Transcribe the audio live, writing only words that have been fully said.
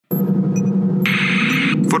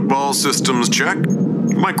Football systems check.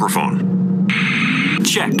 Microphone.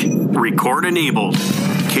 Check. Record enabled.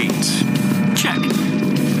 Kate. Check.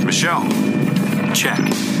 Michelle. Check.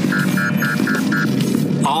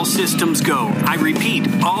 All systems go. I repeat,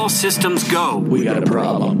 all systems go. We got a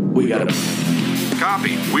problem.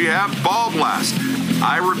 Copy. We have ball blast.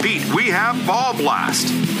 I repeat, we have ball blast.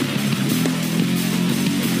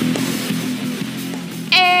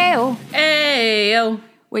 Ew. Ayo.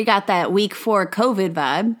 We got that week 4 COVID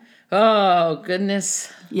vibe. Oh,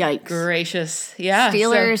 goodness. Yikes. Gracious. Yeah.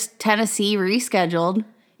 Steelers, Tennessee rescheduled.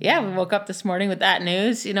 Yeah, we woke up this morning with that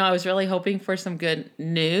news. You know, I was really hoping for some good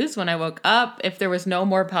news when I woke up. If there was no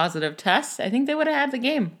more positive tests, I think they would have had the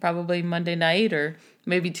game probably Monday night or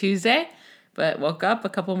maybe Tuesday. But woke up, a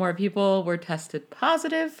couple more people were tested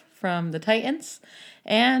positive from the Titans.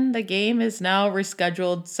 And the game is now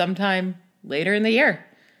rescheduled sometime later in the year.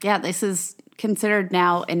 Yeah, this is considered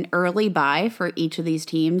now an early bye for each of these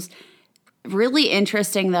teams. Really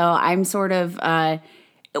interesting, though. I'm sort of...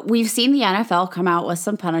 we've seen the NFL come out with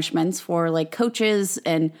some punishments for like coaches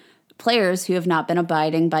and players who have not been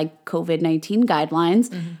abiding by COVID-19 guidelines.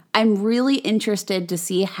 Mm-hmm. I'm really interested to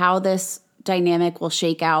see how this dynamic will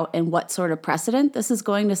shake out and what sort of precedent this is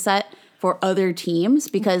going to set for other teams,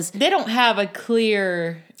 because they don't have a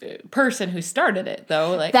clear person who started it,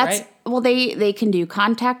 though. Like, right? Well, they can do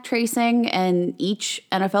contact tracing, and each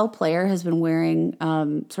NFL player has been wearing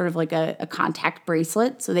sort of like a contact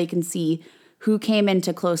bracelet, so they can see who came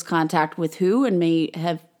into close contact with who and may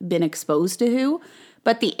have been exposed to who.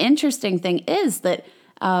 But the interesting thing is that,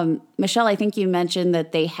 Michelle, I think you mentioned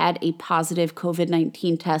that they had a positive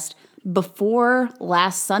COVID-19 test before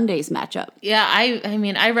last Sunday's matchup. Yeah, I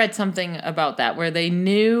mean, I read something about that where they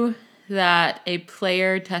knew that a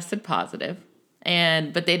player tested positive,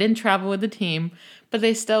 but they didn't travel with the team, but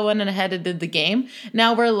they still went ahead and did the game.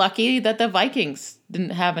 Now we're lucky that the Vikings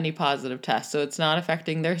didn't have any positive tests, so it's not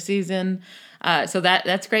affecting their season. So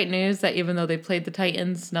that's great news that even though they played the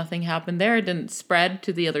Titans, nothing happened there. It didn't spread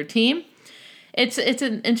to the other team. It's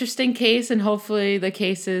an interesting case, and hopefully the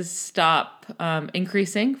cases stop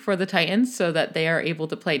increasing for the Titans so that they are able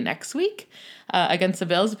to play next week against the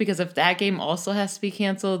Bills, because if that game also has to be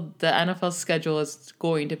canceled, the NFL schedule is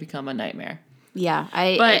going to become a nightmare. Yeah.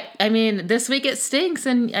 I mean, this week it stinks,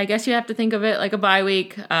 and I guess you have to think of it like a bye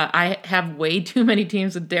week. I have way too many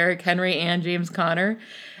teams with Derrick Henry and James Conner.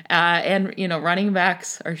 And, you know, running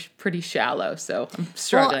backs are pretty shallow, so I'm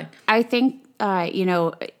struggling. Well, I think,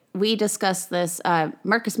 we discussed this,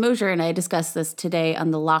 Marcus Mosher and I discussed this today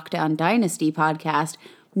on the Lockdown Dynasty podcast.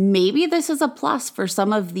 Maybe this is a plus for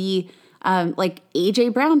some of the, A.J.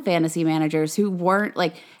 Brown fantasy managers who weren't,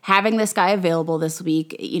 having this guy available this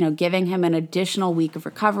week, giving him an additional week of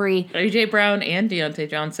recovery. A.J. Brown and Deontay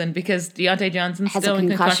Johnson, because Deontay Johnson's still in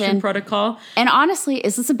concussion protocol. And honestly,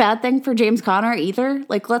 is this a bad thing for James Conner either?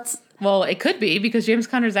 Well, it could be, because James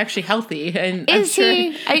Conner's actually healthy. And is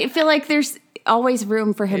he? I feel like there's always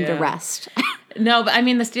room for him to rest. No, but I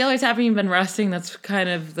mean, the Steelers haven't even been resting. That's kind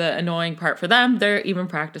of the annoying part for them. They're even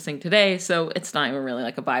practicing today, so it's not even really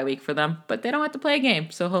like a bye week for them. But they don't have to play a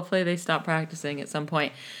game, so hopefully they stop practicing at some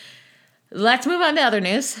point. Let's move on to other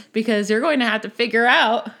news, because you're going to have to figure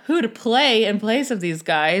out who to play in place of these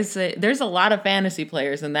guys. There's a lot of fantasy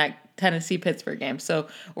players in that Tennessee-Pittsburgh game, so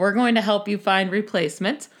we're going to help you find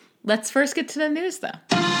replacements. Let's first get to the news, though.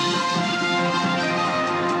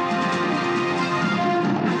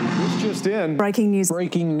 Just in. Breaking news.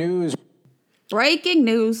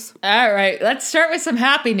 All right, let's start with some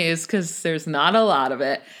happy news, because there's not a lot of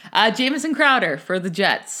it. Jamison Crowder for the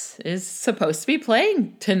Jets is supposed to be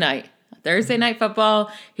playing tonight. Thursday Night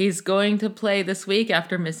Football. He's going to play this week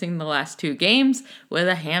after missing the last 2 games with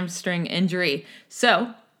a hamstring injury.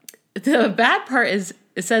 So the bad part is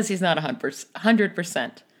it says he's not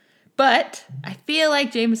 100%. But I feel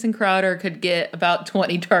like Jamison Crowder could get about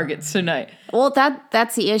 20 targets tonight. Well,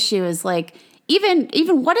 that's the issue, is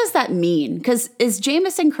even what does that mean? Because is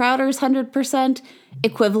Jamison Crowder's 100%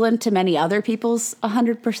 equivalent to many other people's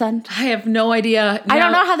 100%? I have no idea. I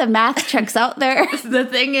don't know how the math checks out there. The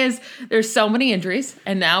thing is, there's so many injuries,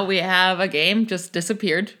 and now we have a game just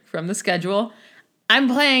disappeared from the schedule. I'm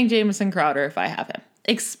playing Jamison Crowder if I have him,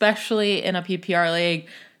 especially in a PPR league.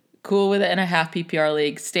 Cool with it in a half PPR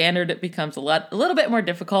league. Standard, it becomes a little bit more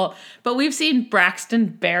difficult. But we've seen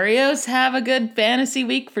Braxton Berrios have a good fantasy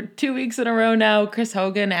week for 2 weeks in a row now. Chris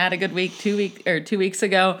Hogan had a good week 2 weeks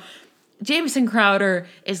ago. Jamison Crowder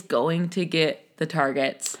is going to get the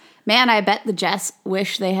targets. Man, I bet the Jets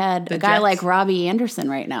wish they had a guy like Robbie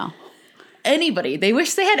Anderson right now. anybody. They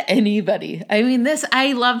wish they had anybody. I mean,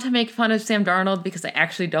 I love to make fun of Sam Darnold because I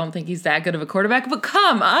actually don't think he's that good of a quarterback, but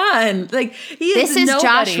come on. Like, this is nobody.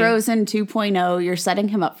 Josh Rosen 2.0. You're setting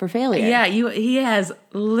him up for failure. Yeah, he has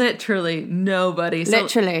literally nobody. So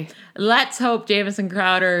Literally. let's hope Jamison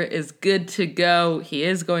Crowder is good to go. He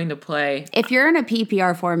is going to play. If you're in a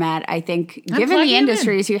PPR format, I think, given plugging the him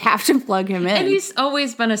industries, you have to plug him in. And he's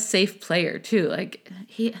always been a safe player too. Like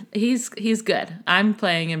he's good. I'm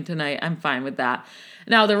playing him tonight. I'm fine with that.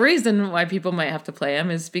 Now the reason why people might have to play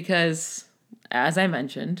him is because, as I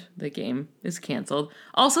mentioned, the game is canceled.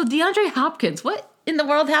 Also, DeAndre Hopkins, what in the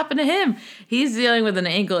world happened to him? He's dealing with an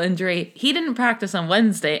ankle injury. He didn't practice on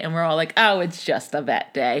Wednesday, and we're all like, oh, it's just a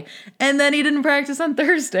vet day. And then he didn't practice on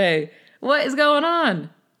Thursday. What is going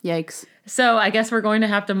on? Yikes. So I guess we're going to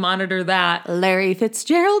have to monitor that. Larry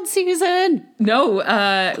Fitzgerald season. No,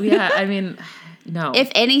 yeah, I mean, no.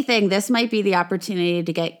 If anything, this might be the opportunity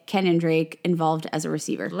to get Kenyon Drake involved as a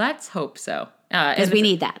receiver. Let's hope so. Because we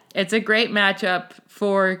need that. It's a great matchup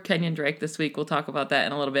for Kenyon Drake this week. We'll talk about that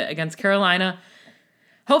in a little bit against Carolina.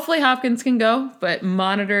 Hopefully Hopkins can go, but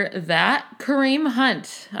monitor that. Kareem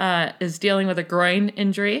Hunt is dealing with a groin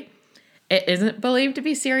injury. It isn't believed to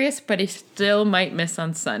be serious, but he still might miss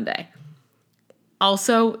on Sunday.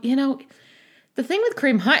 Also, the thing with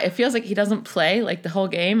Kareem Hunt, it feels like he doesn't play like the whole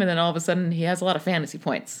game, and then all of a sudden he has a lot of fantasy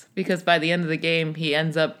points because by the end of the game, he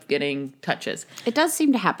ends up getting touches. It does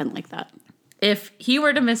seem to happen like that. If he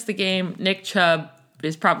were to miss the game, Nick Chubb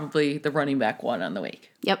is probably the running back one on the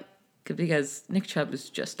week. Yep. Because Nick Chubb is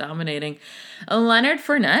just dominating. Leonard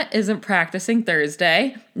Fournette isn't practicing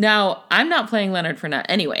Thursday. Now, I'm not playing Leonard Fournette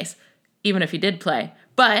anyways, even if he did play.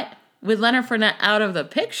 But with Leonard Fournette out of the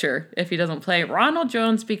picture, if he doesn't play, Ronald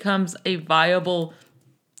Jones becomes a viable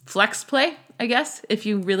flex play, I guess, if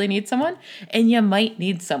you really need someone. And you might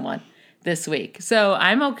need someone this week. So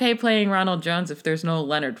I'm okay playing Ronald Jones if there's no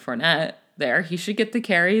Leonard Fournette there. He should get the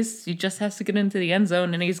carries. He just has to get into the end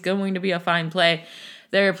zone, and he's going to be a fine play.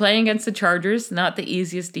 They're playing against the Chargers, not the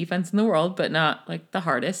easiest defense in the world, but not like the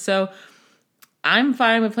hardest. So I'm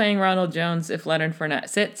fine with playing Ronald Jones if Leonard Fournette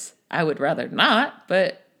sits. I would rather not,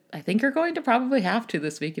 but I think you're going to probably have to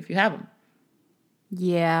this week if you have him.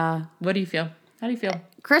 Yeah. What do you feel? How do you feel?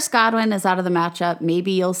 Chris Godwin is out of the matchup.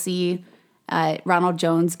 Maybe you'll see Ronald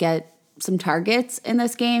Jones get some targets in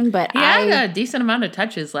this game, but He had a decent amount of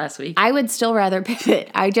touches last week. I would still rather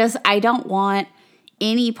pivot. I don't want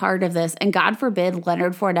any part of this. And God forbid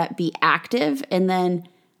Leonard Fournette be active and then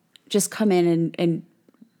just come in and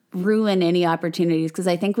ruin any opportunities, because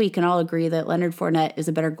I think we can all agree that Leonard Fournette is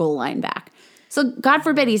a better goal line back. So God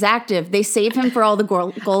forbid he's active. They save him for all the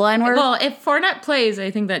goal line work. Well, if Fournette plays, I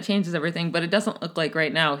think that changes everything, but it doesn't look like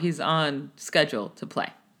right now he's on schedule to play.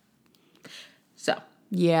 So.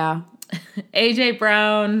 Yeah. A.J.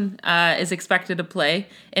 Brown is expected to play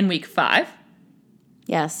in week 5.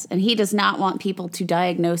 Yes, and he does not want people to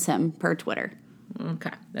diagnose him per Twitter.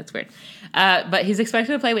 Okay, that's weird. But he's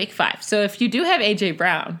expected to play week 5. So if you do have A.J.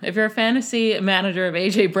 Brown, if you're a fantasy manager of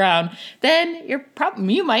A.J. Brown, then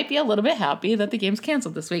you might be a little bit happy that the game's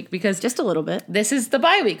canceled this week, because Just a little bit. this is the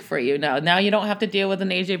bye week for you now. Now you don't have to deal with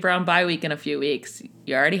an A.J. Brown bye week in a few weeks.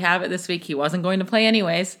 You already have it this week. He wasn't going to play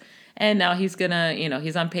anyways, and now he's gonna,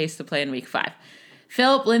 he's on pace to play in week 5.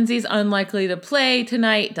 Philip Lindsay's unlikely to play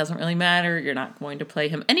tonight. Doesn't really matter. You're not going to play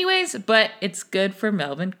him anyways, but it's good for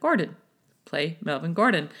Melvin Gordon. Play Melvin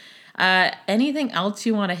Gordon. Anything else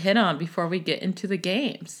you want to hit on before we get into the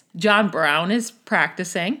games? John Brown is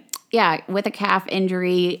practicing. Yeah, with a calf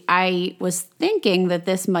injury, I was thinking that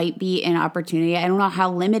this might be an opportunity. I don't know how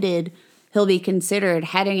limited he'll be considered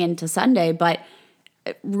heading into Sunday, but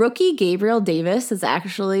rookie Gabriel Davis is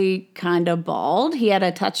actually kind of balled. He had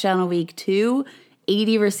a touchdown in week 2,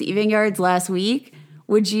 80 receiving yards last week.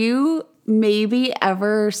 Would you maybe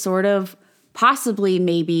ever sort of possibly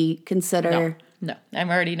maybe consider... No, I'm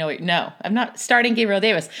already no, I'm not starting Gabriel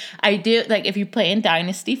Davis. I do, like, if you play in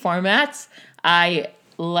dynasty formats, I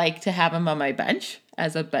like to have him on my bench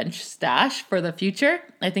as a bench stash for the future.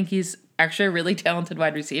 I think he's actually a really talented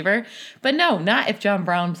wide receiver. But no, not if John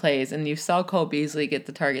Brown plays and you saw Cole Beasley get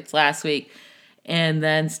the targets last week and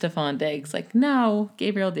then Stephon Diggs. Like, no,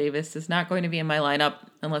 Gabriel Davis is not going to be in my lineup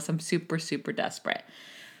unless I'm super, super desperate.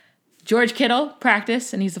 George Kittle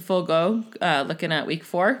practice, and he's a full go looking at week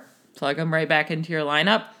 4. Plug him right back into your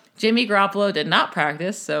lineup. Jimmy Garoppolo did not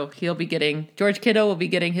practice, so George Kittle will be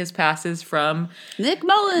getting his passes from Nick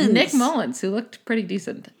Mullins, who looked pretty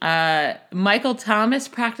decent. Michael Thomas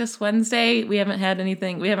practiced Wednesday. We haven't heard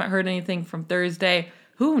anything from Thursday.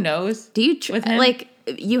 Who knows? Do you with him? Like,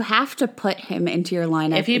 you have to put him into your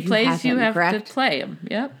lineup if he plays? You have correct? to play him.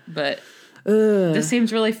 Yep, but This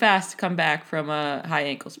seems really fast to come back from a high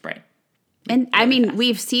ankle sprain. And I mean,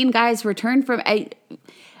 we've seen guys return from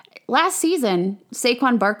last season.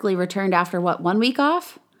 Saquon Barkley returned after 1 week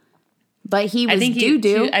off, but he was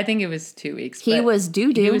doo-doo. I think it was 2 weeks. He was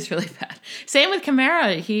doo-doo. He was really bad. Same with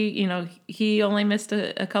Kamara. He only missed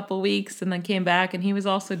a couple weeks and then came back, and he was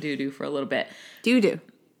also doo-doo for a little bit. Doo-doo.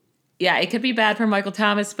 Yeah, it could be bad for Michael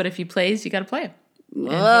Thomas, but if he plays, you got to play him.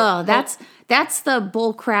 Oh, that's the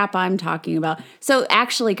bull crap I'm talking about. So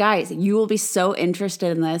actually, guys, you will be so interested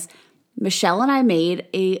in this. Michelle and I made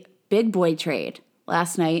a big boy trade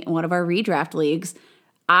last night in one of our redraft leagues.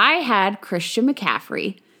 I had Christian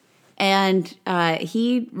McCaffrey, and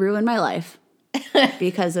he ruined my life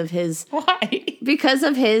because of his Why? Because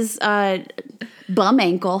of his bum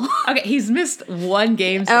ankle. Okay, he's missed 1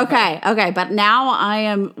 game. So far. Okay, but now I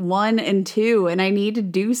am 1-2, and I need to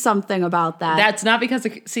do something about that. That's not because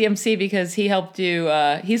of CMC, because he helped you.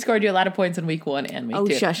 He scored you a lot of points in week 1 and week 2.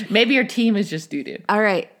 Oh, shush. Maybe your team is just doo-doo. All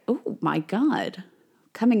right. Oh, my God.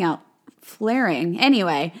 Coming out flaring.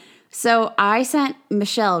 Anyway, so I sent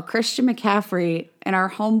Michelle Christian McCaffrey and our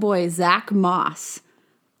homeboy Zach Moss.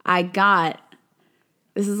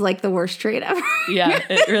 This is like the worst trade ever. Yeah,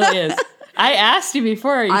 it really is. I asked you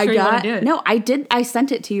before. Are you sure you want to do it? No, I did. I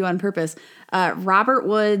sent it to you on purpose. Robert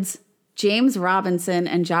Woods, James Robinson,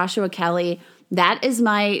 and Joshua Kelly.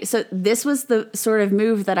 So this was the sort of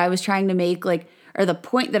move that I was trying to make, or the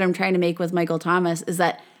point that I'm trying to make with Michael Thomas is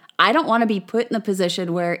that I don't want to be put in the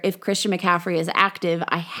position where if Christian McCaffrey is active,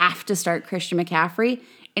 I have to start Christian McCaffrey,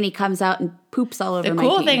 and he comes out and poops all over my team.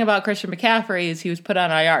 The cool thing about Christian McCaffrey is he was put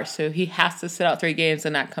on IR, so he has to sit out 3 games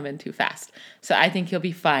and not come in too fast. So I think he'll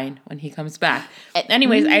be fine when he comes back.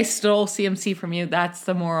 Anyways, I stole CMC from you. That's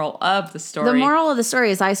the moral of the story. The moral of the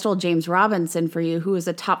story is I stole James Robinson for you, who is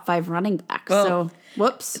a top 5 running back. Well, so,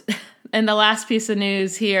 whoops. And the last piece of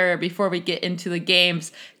news here before we get into the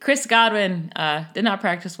games, Chris Godwin did not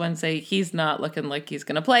practice Wednesday. He's not looking like he's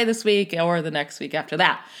going to play this week or the next week after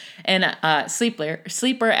that. And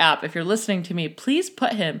Sleeper app, if you're listening to me, please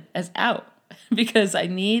put him as out because I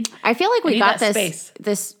feel like we got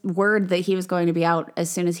this word that he was going to be out as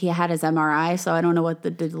soon as he had his MRI, so I don't know what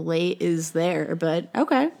the delay is there, but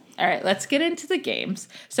okay. All right, let's get into the games.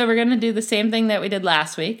 So we're going to do the same thing that we did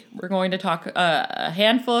last week. We're going to talk a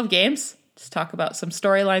handful of games, just talk about some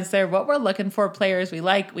storylines there, what we're looking for, players we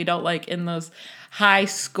like, we don't like in those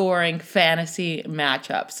high-scoring fantasy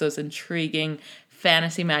matchups, those intriguing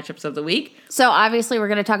fantasy matchups of the week. So obviously we're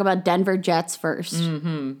going to talk about Denver Jets first.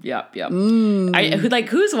 Mm-hmm. Yep.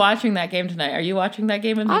 Who's watching that game tonight? Are you watching that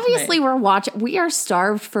game Obviously tonight? we're watching. We are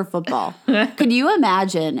starved for football. Could you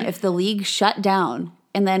imagine if the league shut down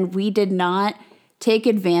and then we did not take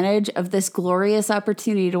advantage of this glorious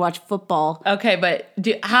opportunity to watch football? Okay, but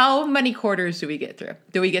how many quarters do we get through?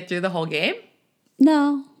 Do we get through the whole game?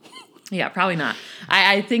 No. Yeah, probably not.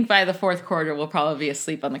 I think by the 4th quarter, we'll probably be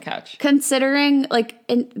asleep on the couch. Considering,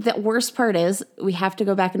 and the worst part is we have to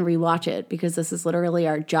go back and rewatch it because this is literally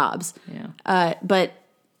our jobs. Yeah. But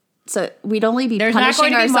so we'd only be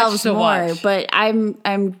punishing ourselves more. Watch. But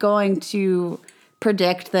I'm going to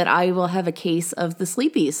predict that I will have a case of the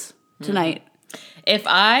sleepies tonight. If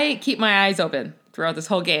I keep my eyes open throughout this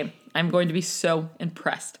whole game, I'm going to be so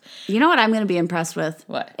impressed. You know what I'm going to be impressed with?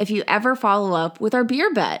 What? If you ever follow up with our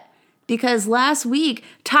beer bet. Because last week,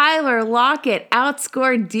 Tyler Lockett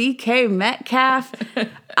outscored DK Metcalf. All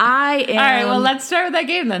right, well, let's start with that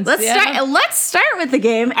game then. Let's start with the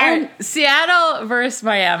game. All right, Seattle versus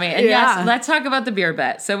Miami. And yeah. Yes, let's talk about the beer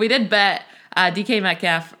bet. So we did bet DK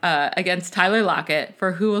Metcalf against Tyler Lockett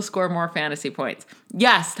for who will score more fantasy points.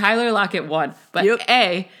 Yes, Tyler Lockett won. But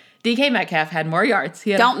DK Metcalf had more yards.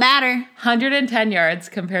 He had Don't matter. 110 yards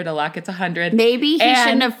compared to Lockett's 100. Maybe he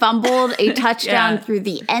shouldn't have fumbled a touchdown through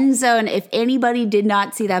the end zone. If anybody did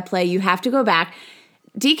not see that play, you have to go back.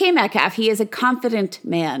 DK Metcalf, he is a confident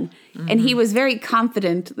man. Mm-hmm. And he was very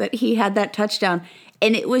confident that he had that touchdown.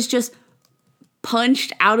 And it was just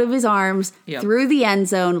punched out of his arms through the end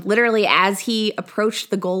zone, literally as he approached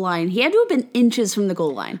the goal line. He had to have been inches from the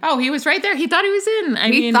goal line. Oh, he was right there. He thought he was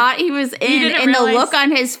in. He thought he was in, and the look on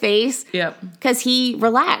his face, because he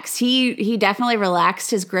relaxed. He definitely relaxed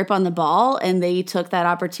his grip on the ball, and they took that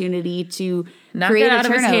opportunity to create a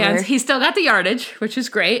turnover. Of his hands. He still got the yardage, which is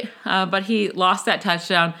great, but he lost that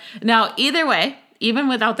touchdown. Now, either way, even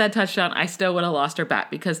without that touchdown, I still would have lost her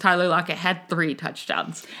bet because Tyler Lockett had 3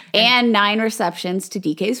 touchdowns. And 9 receptions to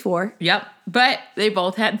DK's 4. Yep. But they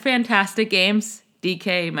both had fantastic games.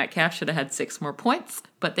 DK Metcalf should have had 6 more points,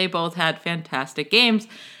 but they both had fantastic games.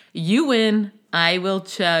 You win I will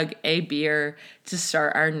chug a beer to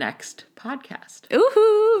start our next podcast.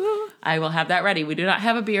 Ooh. I will have that ready. We do not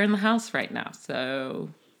have a beer in the house right now, so...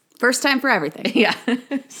 First time for everything. Yeah.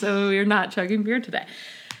 So we're not chugging beer today.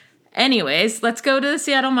 Anyways, let's go to the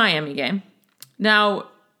Seattle-Miami game. Now,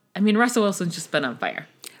 I mean, Russell Wilson's just been on fire.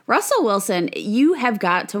 Russell Wilson, you have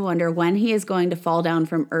got to wonder when he is going to fall down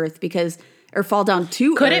from earth or fall down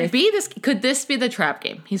to earth. Could this be the trap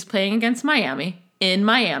game? He's playing against Miami, in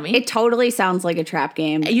Miami. It totally sounds like a trap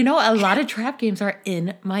game. You know, a lot of trap games are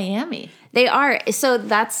in Miami. They are. So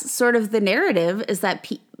that's sort of the narrative, is that,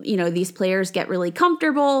 these players get really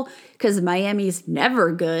comfortable because Miami's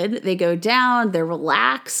never good. They go down, they're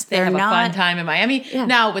relaxed. They have a fun time in Miami. Yeah.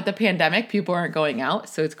 Now, with the pandemic, people aren't going out,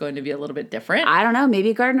 so it's going to be a little bit different. I don't know.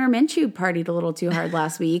 Maybe Gardner Minshew partied a little too hard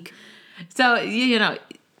last week. So,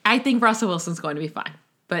 I think Russell Wilson's going to be fine.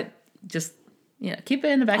 But just, keep it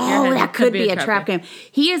in the back of your head. Oh, that could be a trap game.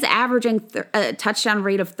 He is averaging a touchdown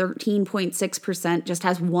rate of 13.6%, just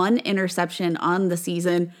has one interception on the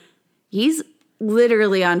season. He's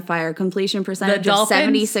literally on fire. Completion percentage of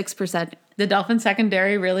 76%. The Dolphins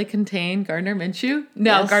secondary really contained Gardner Minshew.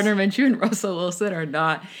 No, yes. Gardner Minshew and Russell Wilson are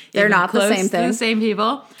not. They're not close the same thing. The same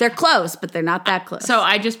people. They're close, but they're not that close. So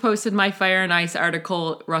I just posted my Fire and Ice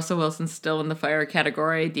article. Russell Wilson's still in the fire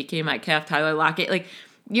category. DK Metcalf, Tyler Lockett.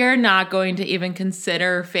 You're not going to even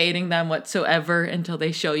consider fading them whatsoever until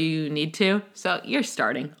they show you need to. So you're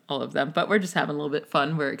starting all of them. But we're just having a little bit of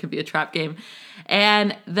fun where it could be a trap game.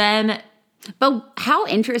 And then... But how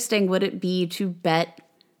interesting would it be to bet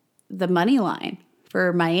the money line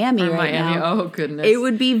for Miami now? Oh, goodness. It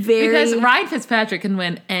would be because Ryan Fitzpatrick can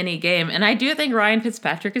win any game. And I do think Ryan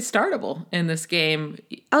Fitzpatrick is startable in this game.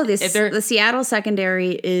 Oh, the Seattle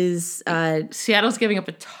secondary is... Seattle's giving up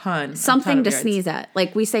a ton. Something to sneeze at.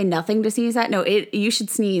 Like, we say nothing to sneeze at. No, you should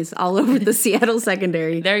sneeze all over the Seattle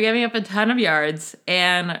secondary. They're giving up a ton of yards.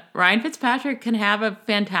 And Ryan Fitzpatrick can have a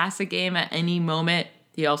fantastic game at any moment.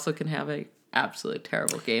 He also can have an absolute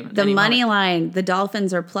terrible game. The money line, the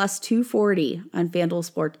Dolphins are plus 240 on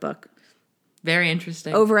FanDuel Sportsbook. Very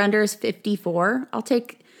interesting. Over under is 54. I'll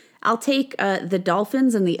take the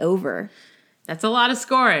Dolphins and the over. That's a lot of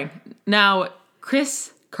scoring. Now,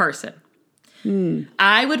 Chris Carson.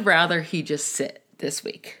 I would rather he just sit this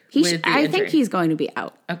week. I think he's going to be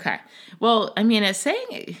out. Okay. Well, I mean, it's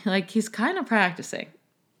saying he's kind of practicing.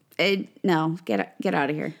 No, get out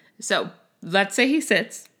of here. So let's say he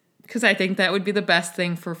sits, because I think that would be the best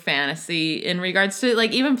thing for fantasy in regards to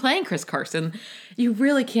even playing Chris Carson. You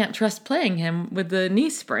really can't trust playing him with the knee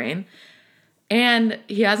sprain. And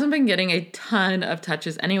he hasn't been getting a ton of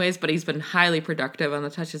touches anyways, but he's been highly productive on the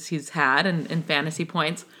touches he's had in fantasy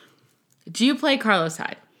points. Do you play Carlos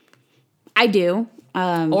Hyde? I do.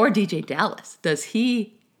 Or DJ Dallas? Does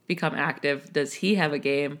he become active? Does he have a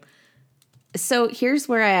game? So here's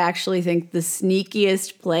where I actually think the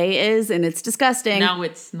sneakiest play is, and it's disgusting. No,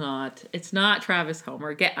 it's not. It's not Travis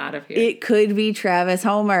Homer. Get out of here. It could be Travis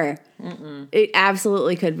Homer. It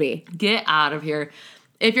absolutely could be. Get out of here.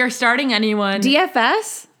 If you're starting anyone...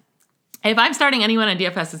 DFS? If I'm starting anyone in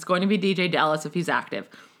DFS, it's going to be DJ Dallas if he's active.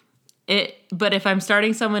 But if I'm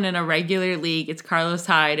starting someone in a regular league, it's Carlos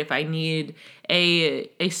Hyde. If I need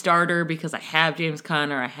a starter because I have James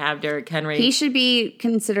Conner or I have Derrick Henry. He should be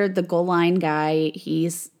considered the goal line guy.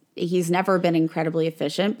 He's never been incredibly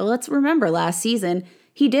efficient. But let's remember, last season,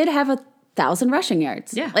 he did have 1,000 rushing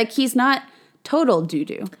yards. Yeah. He's not total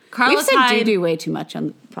doo-doo. We've said doo-doo way too much on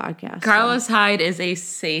the podcast. Carlos Hyde is a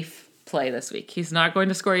safe play this week. He's not going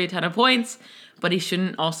to score you a ton of points, but he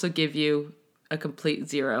shouldn't also give you a complete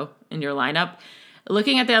zero in your lineup.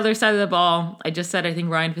 Looking at the other side of the ball, I just said I think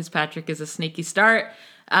Ryan Fitzpatrick is a sneaky start.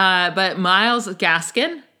 But Myles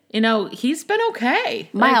Gaskin, he's been okay.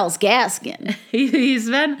 Myles Gaskin.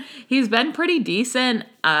 He's been pretty decent.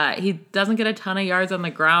 He doesn't get a ton of yards on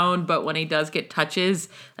the ground, but when he does get touches,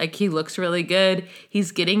 he looks really good.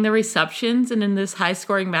 He's getting the receptions, and in this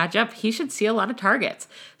high-scoring matchup, he should see a lot of targets.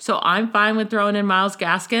 So I'm fine with throwing in Myles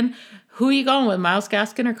Gaskin. Who are you going with, Myles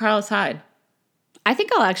Gaskin or Carlos Hyde? I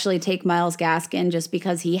think I'll actually take Myles Gaskin just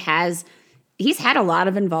because he's had a lot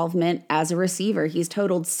of involvement as a receiver. He's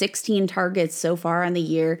totaled 16 targets so far on the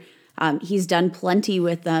year. He's done plenty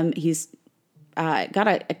with them. He's got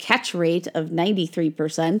a catch rate of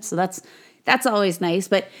 93%, so that's always nice.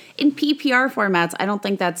 But in PPR formats, I don't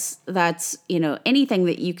think that's anything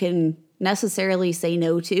that you can necessarily say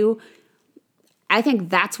no to. I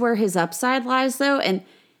think that's where his upside lies, though, and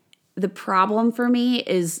the problem for me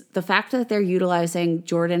is the fact that they're utilizing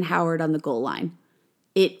Jordan Howard on the goal line.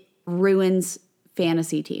 It ruins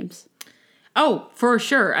fantasy teams. Oh, for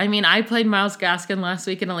sure. I mean, I played Myles Gaskin last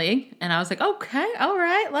week in a league, and I was like, okay, all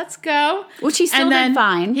right, let's go. Which he still did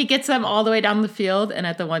fine. He gets them all the way down the field, and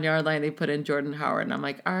at the 1 yard line, they put in Jordan Howard, and I'm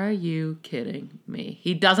like, are you kidding me?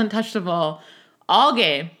 He doesn't touch the ball all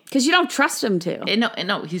game. Because you don't trust him to.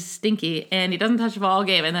 No, he's stinky, and he doesn't touch the ball all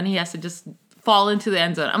game, and then he has to just fall into the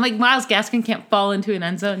end zone. I'm like, Myles Gaskin can't fall into an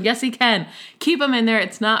end zone. Yes, he can. Keep him in there.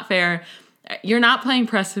 It's not fair. You're not playing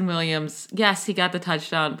Preston Williams. Yes, he got the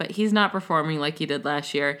touchdown, but he's not performing like he did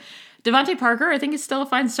last year. Devontae Parker, I think, is still a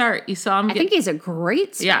fine start. You saw him. I think he's a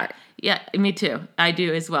great start. Yeah, me too. I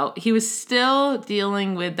do as well. He was still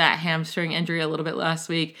dealing with that hamstring injury a little bit last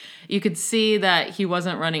week. You could see that he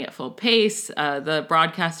wasn't running at full pace. The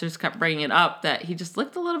broadcasters kept bringing it up that he just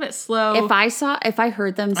looked a little bit slow. If I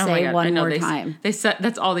heard them say one more time. They said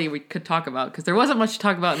that's all they could talk about because there wasn't much to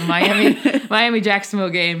talk about in the Miami Jacksonville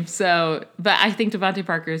game. So, but I think Devontae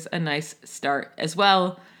Parker's a nice start as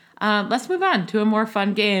well. Let's move on to a more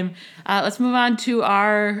fun game. Let's move on to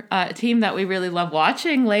our team that we really love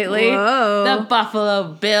watching lately. Whoa. The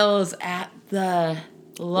Buffalo Bills at the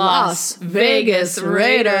Las Vegas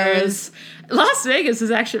Raiders. Las Vegas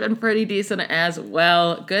has actually been pretty decent as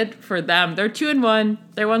well. Good for them. They're 2-1.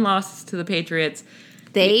 Their one loss to the Patriots.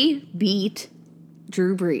 They beat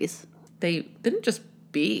Drew Brees. They didn't just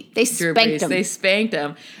beat Drew Brees. Spanked him. They spanked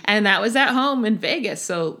him. And that was at home in Vegas.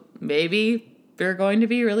 So maybe they're going to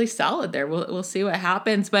be really solid there. We'll see what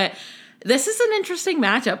happens. But this is an interesting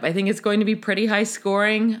matchup. I think it's going to be pretty high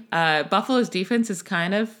scoring. Buffalo's defense is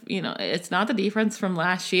kind of, it's not the defense from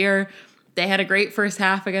last year. They had a great first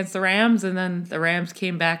half against the Rams, and then the Rams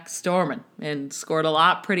came back storming and scored a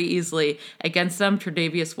lot pretty easily against them.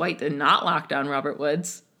 Tre'Davious White did not lock down Robert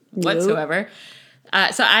Woods whatsoever.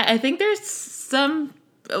 So I think there's some,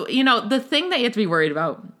 the thing that you have to be worried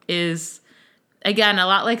about is, again, a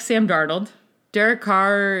lot like Sam Darnold, Derek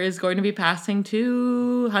Carr is going to be passing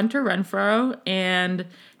to Hunter Renfrow and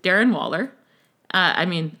Darren Waller. I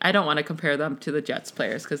don't want to compare them to the Jets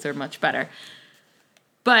players because they're much better.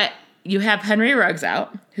 But you have Henry Ruggs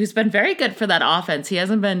out, who's been very good for that offense. He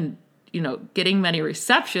hasn't been, getting many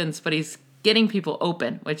receptions, but he's getting people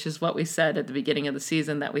open, which is what we said at the beginning of the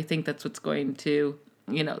season, that we think that's what's going to,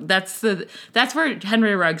 that's where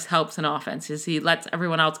Henry Ruggs helps an offense, is he lets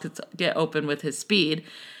everyone else get open with his speed.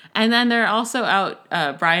 And then they're also out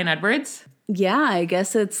Bryan Edwards. Yeah, I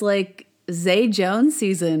guess it's like Zay Jones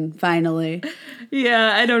season, finally.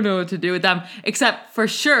 Yeah, I don't know what to do with them. Except for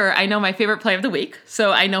sure, I know my favorite play of the week.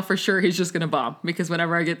 So I know for sure he's just going to bomb. Because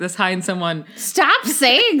whenever I get this high in someone... Stop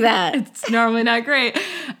saying that! It's normally not great.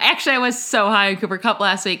 Actually, I was so high in Cooper Kupp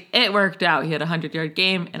last week. It worked out. He had a 100-yard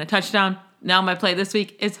game and a touchdown. Now my play this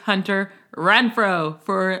week is Hunter Renfrow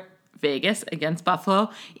for Vegas against Buffalo.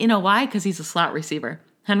 You know why? Because he's a slot receiver.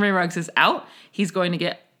 Henry Ruggs is out. He's going to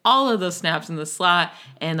get all of those snaps in the slot,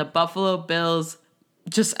 and the Buffalo Bills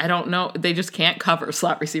I don't know. They just can't cover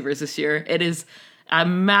slot receivers this year. It is a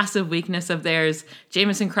massive weakness of theirs.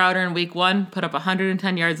 Jamison Crowder in week 1 put up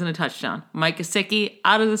 110 yards and a touchdown. Mike Gesicki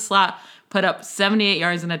out of the slot put up 78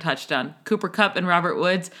 yards and a touchdown. Cooper Kupp and Robert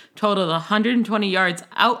Woods totaled 120 yards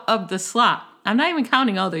out of the slot. I'm not even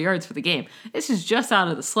counting all their yards for the game. This is just out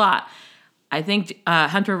of the slot. I think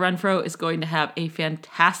Hunter Renfrow is going to have a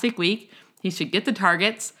fantastic week. He should get the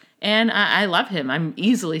targets, and I love him. I'm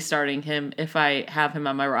easily starting him if I have him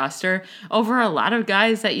on my roster over a lot of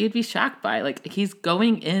guys that you'd be shocked by. Like, he's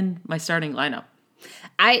going in my starting lineup.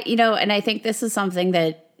 And I think this is something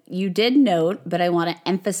that you did note, but I want to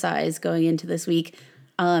emphasize going into this week.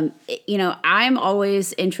 I'm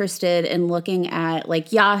always interested in looking at,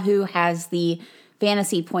 like, Yahoo has the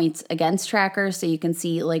fantasy points against tracker, so you can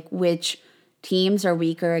see, like, which teams are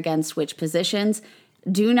weaker against which positions.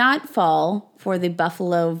 Do not fall for the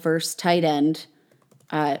Buffalo versus tight end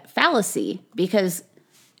fallacy, because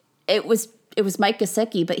it was Mike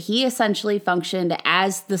Gesicki, but he essentially functioned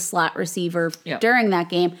as the slot receiver during that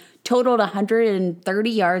game, totaled 130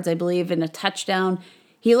 yards, I believe, and a touchdown.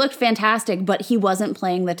 He looked fantastic, but he wasn't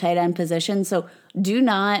playing the tight end position. So you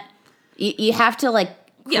have to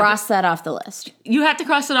cross that off the list. You have to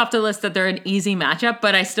cross it off the list that they're an easy matchup,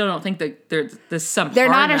 but I still don't think that there's some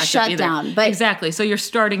they're hard not a shutdown. Either. But exactly. So you're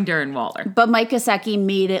starting Darren Waller. But Mike Gesicki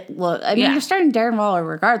made it look, you're starting Darren Waller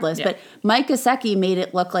regardless, but Mike Gesicki made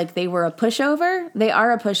it look like they were a pushover. They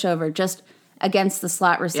are a pushover, just against the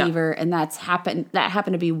slot receiver, and that happened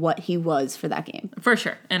to be what he was for that game. For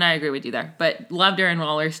sure, and I agree with you there. But love Darren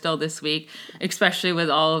Waller still this week, especially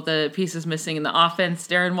with all of the pieces missing in the offense.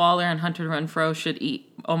 Darren Waller and Hunter Renfrow should eat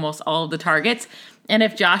almost all of the targets. And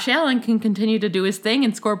if Josh Allen can continue to do his thing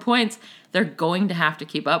and score points, they're going to have to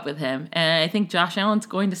keep up with him. And I think Josh Allen's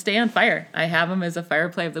going to stay on fire. I have him as a fire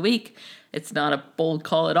play of the week. It's not a bold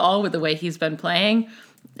call at all with the way he's been playing.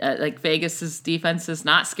 Like Vegas's defense does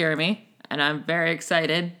not scare me. And I'm very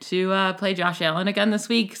excited to play Josh Allen again this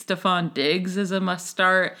week. Stephon Diggs is a must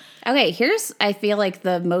start. Okay, here's, I feel like,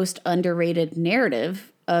 the most underrated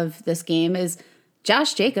narrative of this game is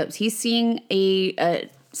Josh Jacobs. He's seeing a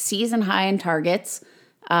season high in targets.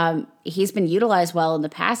 He's been utilized well in the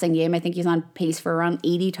passing game. I think he's on pace for around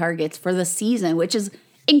 80 targets for the season, which is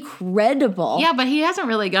incredible. Yeah, but he hasn't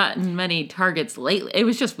really gotten many targets lately. It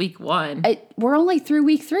was just week 1. We're only through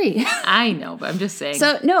week 3. I know, but I'm just saying.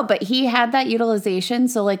 So, no, but he had that utilization.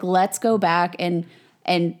 So, like, let's go back and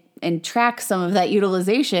track some of that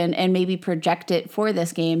utilization and maybe project it for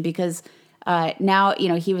this game because now, you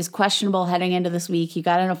know, he was questionable heading into this week. He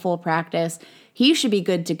got in a full practice. He should be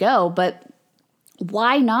good to go, but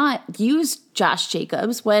why not use Josh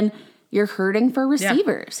Jacobs when you're hurting for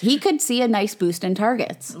receivers? Yeah. He could see a nice boost in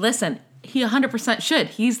targets. Listen, he 100% should.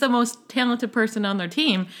 He's the most talented person on their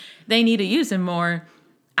team. They need to use him more.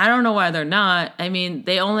 I don't know why they're not. I mean,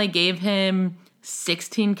 they only gave him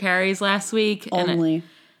 16 carries last week. Only.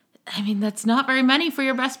 I mean, that's not very many for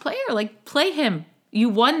your best player. Like, play him. You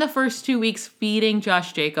won the first 2 weeks feeding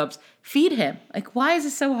Josh Jacobs. Feed him. Like, why is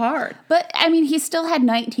it so hard? But, I mean, he still had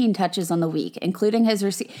 19 touches on the week, including his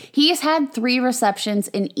He's had 3 receptions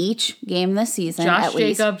in each game this season, Josh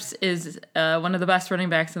Jacobs is one of the best running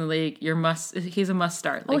backs in the league. He's a must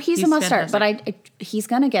start. Like, he's a must start, but he's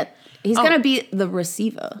going to be the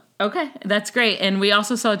receiver. Okay, that's great. And we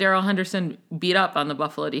also saw Darrell Henderson beat up on the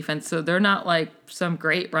Buffalo defense, so they're not like some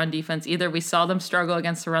great run defense either. We saw them struggle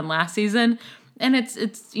against the run last season. And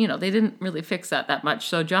it's you know, they didn't really fix that much.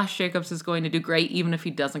 So Josh Jacobs is going to do great even if he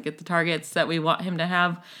doesn't get the targets that we want him to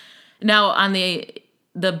have. Now, on the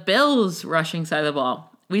Bills rushing side of the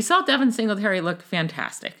ball, we saw Devin Singletary look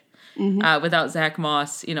fantastic. Without Zach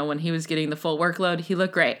Moss. You know, when he was getting the full workload, he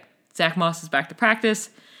looked great. Zach Moss is back to practice.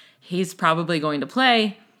 He's probably going to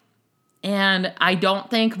play. And I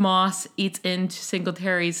don't think Moss eats into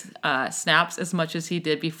Singletary's snaps as much as he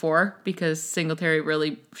did before because Singletary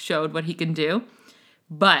really showed what he can do.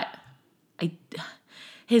 But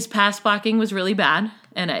his pass blocking was really bad.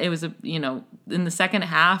 And it was, in the second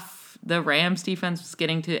half, the Rams defense was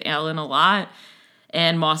getting to Allen a lot.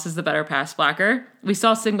 And Moss is the better pass blocker. We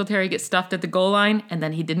saw Singletary get stuffed at the goal line, and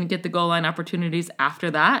then he didn't get the goal line opportunities after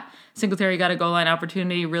that. Singletary got a goal line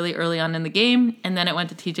opportunity really early on in the game, and then it went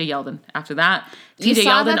to TJ Yeldon after that. You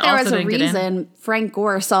saw that there was a reason Frank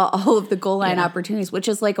Gore saw all of the goal line opportunities, which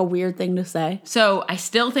is like a weird thing to say. So I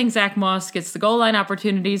still think Zach Moss gets the goal line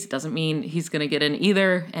opportunities. It doesn't mean he's going to get in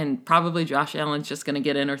either, and probably Josh Allen's just going to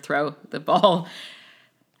get in or throw the ball.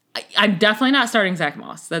 I'm definitely not starting Zach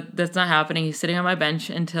Moss. That's not happening. He's sitting on my bench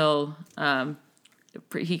until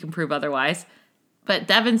he can prove otherwise. But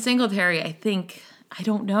Devin Singletary, I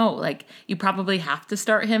don't know. Like, you probably have to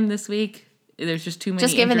start him this week. There's just too many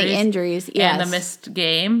injuries. Just given the injuries, yes. And the missed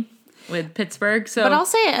game with Pittsburgh. So, but I'll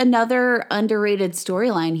say another underrated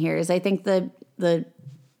storyline here is I think the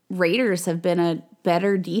Raiders have been a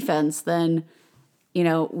better defense than,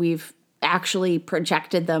 we've actually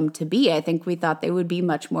projected them to be. I think we thought they would be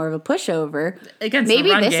much more of a pushover. Against the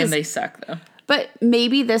run game, they suck, though. But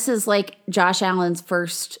maybe this is like Josh Allen's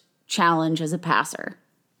first challenge as a passer.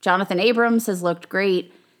 Jonathan Abrams has looked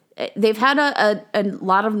great. They've had a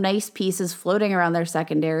lot of nice pieces floating around their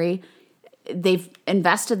secondary. They've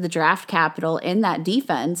invested the draft capital in that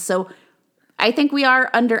defense. So I think we are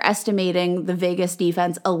underestimating the Vegas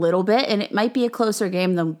defense a little bit, and it might be a closer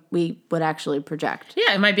game than we would actually project.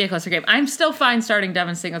 Yeah, it might be a closer game. I'm still fine starting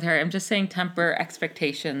Devin Singletary. I'm just saying temper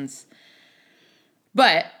expectations.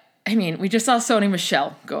 But, I mean, we just saw Sony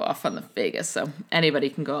Michel go off on the Vegas, so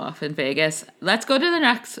anybody can go off in Vegas. Let's go to the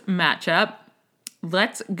next matchup.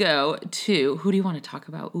 Let's go to, who do you want to talk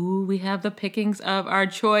about? Ooh, we have the pickings of our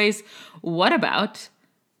choice. What about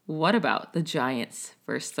the Giants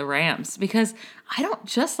versus the Rams? Because I don't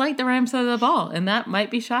just like the Rams side of the ball, and that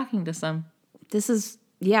might be shocking to some. This is,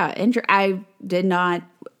 I did not,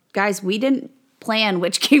 guys, we didn't plan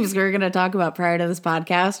which games we were going to talk about prior to this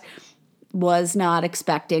podcast. Was not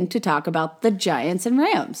expecting to talk about the Giants and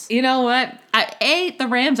Rams. You know what? The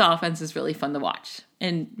Rams offense is really fun to watch.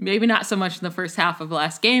 And maybe not so much in the first half of the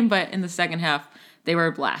last game, but in the second half, they were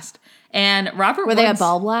a blast. And Robert Woods... Were they a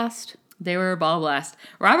ball blast? They were a ball blast.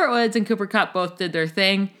 Robert Woods and Cooper Kupp both did their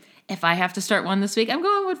thing. If I have to start one this week, I'm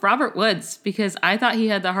going with Robert Woods because I thought he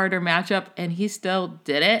had the harder matchup, and he still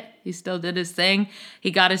did it. He still did his thing. He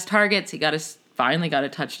got his targets. He finally got a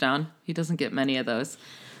touchdown. He doesn't get many of those.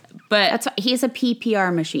 But he's a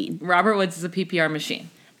PPR machine. Robert Woods is a PPR machine.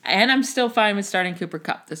 And I'm still fine with starting Cooper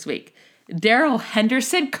Kupp this week. Darrell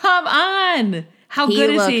Henderson, come on! How He good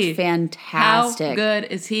is looked he? fantastic. How good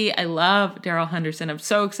is he? I love Darrell Henderson. I'm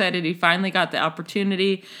so excited he finally got the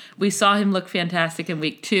opportunity. We saw him look fantastic in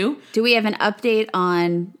week 2. Do we have an update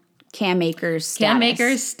on Cam Akers' status? Cam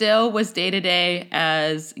Akers still was day-to-day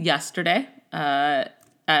as yesterday.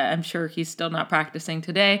 I'm sure he's still not practicing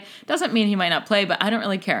today. Doesn't mean he might not play, but I don't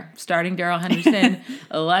really care. Starting Darrell Henderson,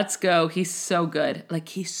 let's go. He's so good. Like,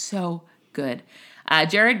 he's so good.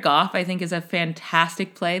 Jared Goff, I think, is a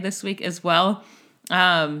fantastic play this week as well.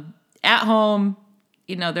 At home,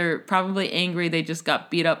 they're probably angry. They just got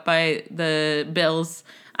beat up by the Bills.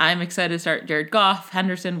 I'm excited to start Jared Goff,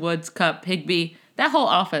 Henderson, Woods, Kupp, Higbee. That whole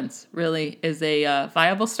offense really is a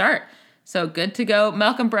viable start. So good to go.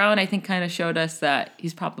 Malcolm Brown, I think, kind of showed us that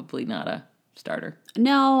he's probably not a starter.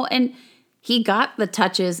 No, and he got the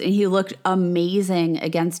touches and he looked amazing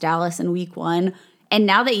against Dallas in week 1. And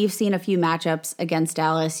now that you've seen a few matchups against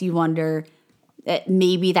Dallas, you wonder that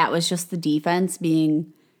maybe that was just the defense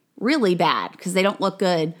being really bad because they don't look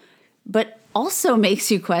good. But also makes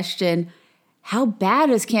you question, how bad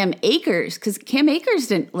is Cam Akers? Because Cam Akers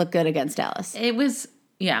didn't look good against Dallas. It was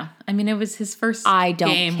his first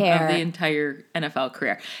game care. of the entire NFL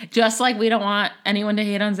career. Just like we don't want anyone to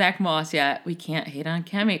hate on Zach Moss yet, we can't hate on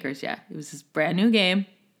Cam Akers yet. It was his brand new game.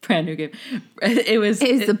 It was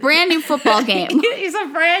He's a brand new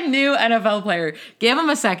NFL player. Give him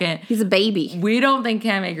a second. He's a baby. We don't think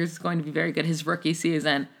Cam Akers is going to be very good his rookie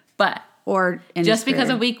season, but just because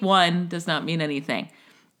of week 1 does not mean anything.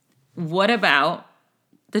 What about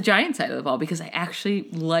the Giants side of the ball? Because I actually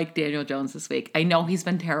like Daniel Jones this week. I know he's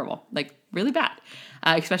been terrible, like really bad,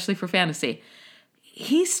 especially for fantasy.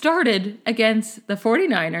 He started against the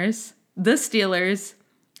 49ers, the Steelers,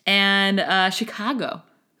 and Chicago.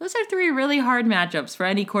 Those are 3 really hard matchups for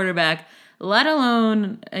any quarterback, let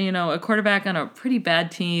alone, a quarterback on a pretty bad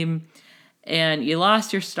team. And you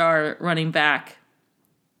lost your star running back.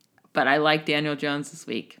 But I like Daniel Jones this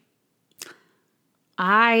week.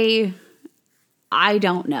 I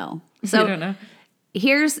don't know. So you don't know?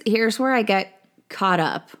 Here's where I get caught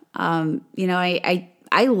up.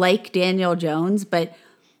 I like Daniel Jones, but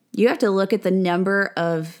you have to look at the number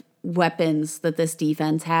of weapons that this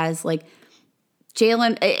defense has. Like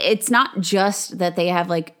Jalen, it's not just that they have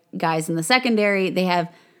like guys in the secondary. They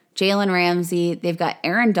have Jalen Ramsey. They've got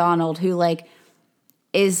Aaron Donald, who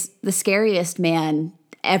is the scariest man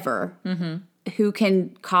ever. Mm-hmm. Who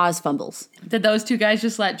can cause fumbles. Did those 2 guys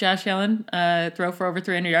just let Josh Allen throw for over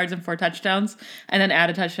 300 yards and 4 touchdowns and then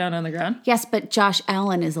add a touchdown on the ground? Yes, but Josh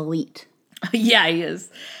Allen is elite. Yeah, he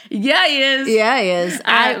is. Yeah, he is.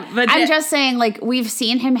 I'm just saying, we've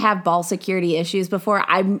seen him have ball security issues before.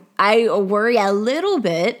 I worry a little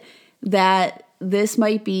bit that this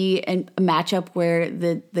might be a matchup where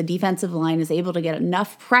the defensive line is able to get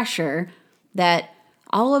enough pressure that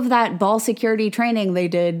all of that ball security training they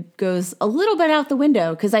did goes a little bit out the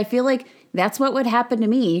window, because I feel like that's what would happen to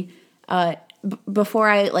me before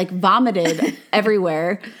I vomited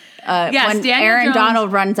everywhere when Aaron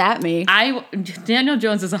Donald runs at me. Daniel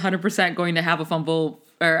Jones is 100% going to have a fumble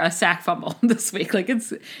or a sack fumble this week.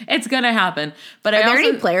 It's going to happen. But Are there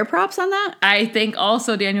any player props on that? I think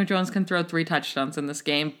also Daniel Jones can throw 3 touchdowns in this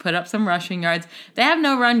game, put up some rushing yards. They have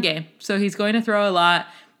no run game, so he's going to throw a lot.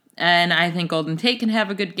 And I think Golden Tate can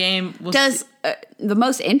have a good game. The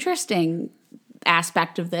most interesting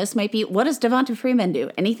aspect of this might be, what does Devonta Freeman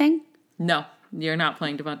do? Anything? No, you're not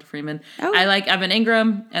playing Devonta Freeman. Oh. I like Evan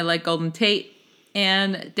Ingram. I like Golden Tate.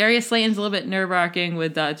 And Darius Slayton's a little bit nerve-wracking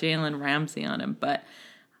with Jalen Ramsey on him. But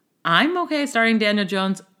I'm okay starting Daniel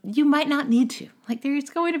Jones. You might not need to. There's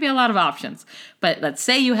going to be a lot of options. But let's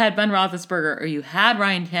say you had Ben Roethlisberger, or you had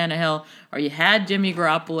Ryan Tannehill, or you had Jimmy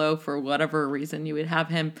Garoppolo for whatever reason you would have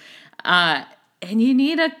him, and you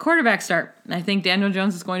need a quarterback start. I think Daniel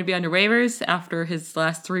Jones is going to be on your waivers after his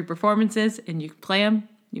last 3 performances, and you can play him.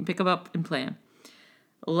 You can pick him up and play him.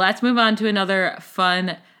 Let's move on to another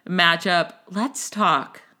fun matchup. Let's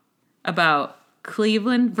talk about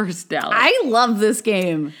Cleveland versus Dallas. I love this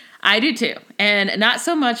game. I do too. And not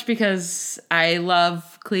so much because I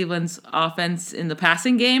love Cleveland's offense in the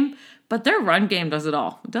passing game, but their run game does it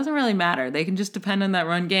all. It doesn't really matter. They can just depend on that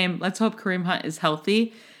run game. Let's hope Kareem Hunt is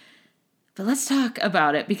healthy. But let's talk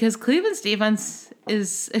about it, because Cleveland's defense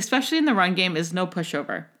is, especially in the run game, is no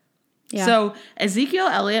pushover. Yeah. So Ezekiel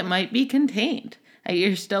Elliott might be contained.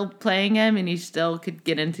 You're still playing him and you still could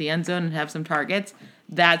get into the end zone and have some targets.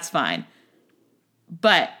 That's fine.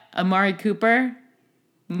 But Amari Cooper,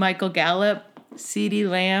 Michael Gallup, CeeDee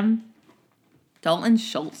Lamb, Dalton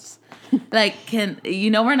Schultz,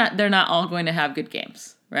 they're not all going to have good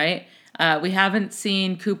games, right? We haven't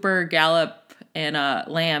seen Cooper, Gallup, and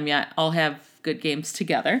Lamb yet all have good games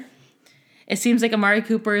together. It seems like Amari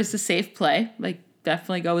Cooper is the safe play. Like,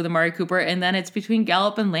 definitely go with Amari Cooper. And then it's between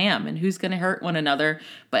Gallup and Lamb and who's going to hurt one another.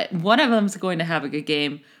 But one of them's going to have a good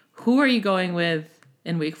game. Who are you going with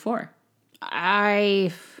in week 4?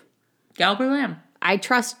 Gallup or Lamb? I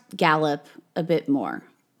trust Gallup a bit more.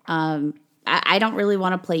 I don't really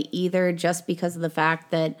want to play either just because of the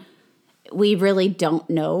fact that we really don't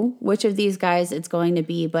know which of these guys it's going to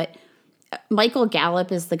be. But Michael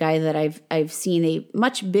Gallup is the guy that I've seen a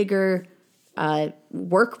much bigger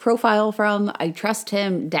work profile from. I trust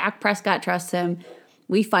him. Dak Prescott trusts him.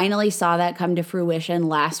 We finally saw that come to fruition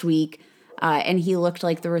last week, and he looked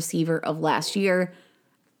like the receiver of last year.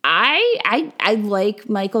 I like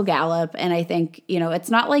Michael Gallup, and I think, it's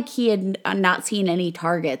not like he had not seen any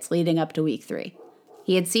targets leading up to week 3.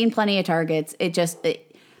 He had seen plenty of targets.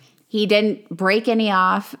 He didn't break any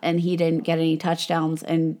off, and he didn't get any touchdowns,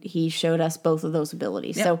 and he showed us both of those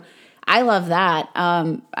abilities. Yep. So I love that.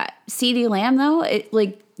 CeeDee Lamb, though,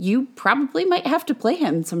 you probably might have to play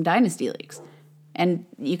him in some dynasty leagues, and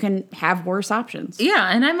you can have worse options. Yeah,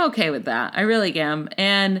 and I'm okay with that. I really am.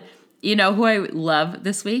 And you know who I love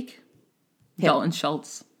this week? Dalton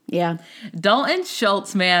Schultz. Yeah. Dalton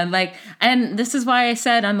Schultz, man. And this is why I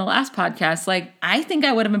said on the last podcast, I think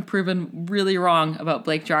I would have been proven really wrong about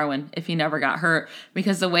Blake Jarwin if he never got hurt.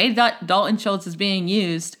 Because the way that Dalton Schultz is being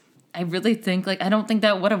used, I really think, I don't think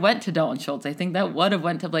that would have went to Dalton Schultz. I think that would have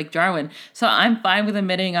went to Blake Jarwin. So I'm fine with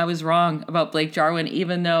admitting I was wrong about Blake Jarwin,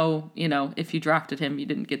 even though, if you drafted him, you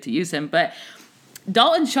didn't get to use him. But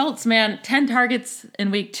Dalton Schultz, man, 10 targets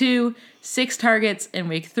in week 2, 6 targets in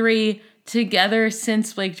week 3. Together,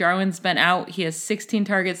 since Blake Jarwin's been out, he has 16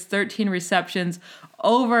 targets, 13 receptions,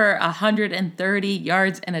 over 130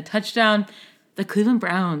 yards and a touchdown. The Cleveland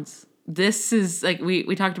Browns. This is,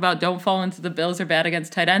 we talked about, don't fall into the Bills are bad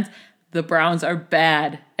against tight ends. The Browns are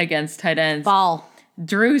bad against tight ends. Ball.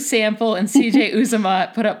 Drew Sample and CJ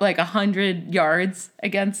Uzomah put up 100 yards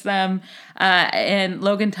against them. And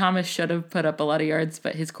Logan Thomas should have put up a lot of yards,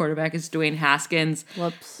 but his quarterback is Dwayne Haskins.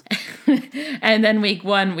 Whoops. And then week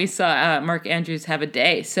 1, we saw Mark Andrews have a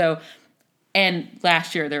day. And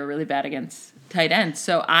last year they were really bad against tight ends.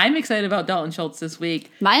 So I'm excited about Dalton Schultz this week.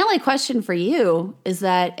 My only question for you is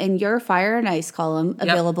that in your Fire and Ice column,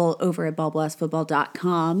 available over at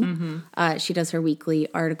ballblastfootball.com, she does her weekly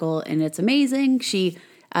article, and it's amazing. She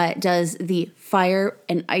does the Fire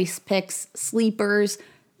and Ice picks, sleepers,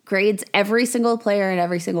 grades every single player in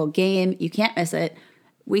every single game. You can't miss it.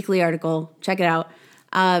 Weekly article. Check it out.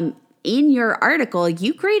 In your article,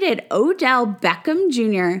 you graded Odell Beckham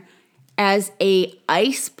Jr. as a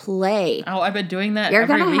ice play. Oh, I've been doing that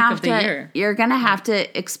every week of the year. You're going to have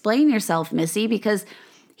to explain yourself, Missy, because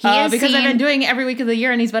I've been doing it every week of the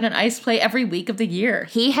year, and he's been an ice play every week of the year.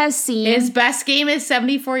 He has seen... His best game is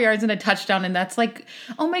 74 yards and a touchdown, and that's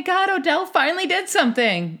oh my God, Odell finally did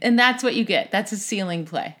something. And that's what you get. That's his ceiling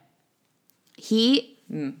play. He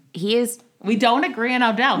is... We don't agree on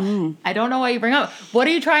Odell. I don't know why you bring up. What are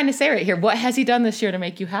you trying to say right here? What has he done this year to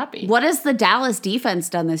make you happy? What has the Dallas defense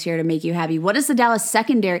done this year to make you happy? What is the Dallas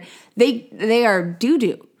secondary? They are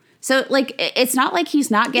doo-doo. So, it's not like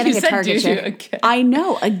he's not getting a target share. Again. I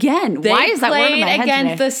know. Again. Why is that word in my head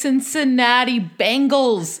against today? the Cincinnati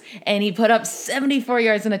Bengals, and he put up 74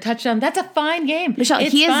 yards and a touchdown. That's a fine game. Michelle,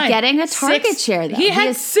 he is getting a target share, though. He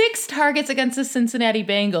had 6 targets against the Cincinnati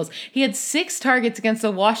Bengals. He had 6 targets against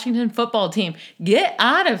the Washington football team. Get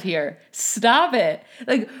out of here. Stop it.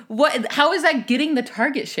 What? How is that getting the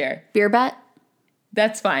target share? Beer bet?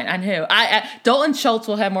 That's fine. On who? Dalton Schultz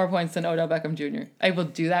will have more points than Odell Beckham Jr. I will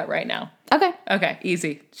do that right now. Okay.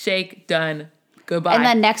 Easy. Shake. Done. Goodbye. And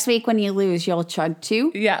then next week when you lose, you'll chug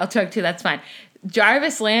 2? Yeah, I'll chug 2. That's fine.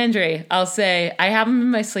 Jarvis Landry, I'll say I have him in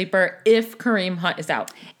my sleeper if Kareem Hunt is out.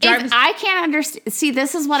 I can't understand. See,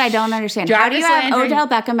 this is what I don't understand. How do you have Odell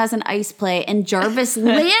Beckham as an ice play and Jarvis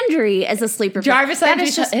Landry as a sleeper? Jarvis Landry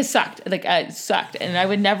has sucked. Sucked. And I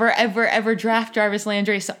would never, ever, ever draft Jarvis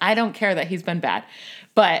Landry, so I don't care that he's been bad.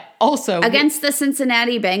 But also... Against the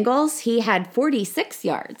Cincinnati Bengals, he had 46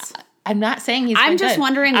 yards. I'm not saying he's I'm just good.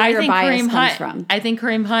 wondering where your bias comes from. I think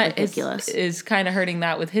Kareem Hunt is kind of hurting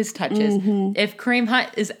that with his touches. If Kareem Hunt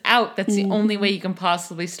is out, that's the only way you can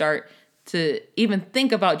possibly start to even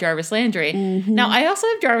think about Jarvis Landry. Now, I also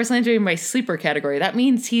have Jarvis Landry in my sleeper category. That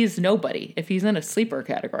means he's nobody if he's in a sleeper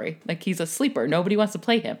category. He's a sleeper. Nobody wants to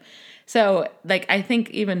play him. So, I think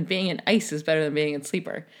even being in ice is better than being in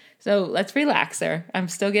sleeper. So, let's relax there. I'm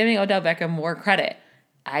still giving Odell Beckham more credit.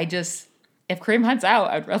 If Kareem Hunt's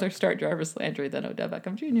out, I'd rather start Jarvis Landry than Odell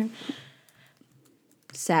Beckham Jr.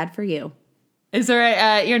 Sad for you. Is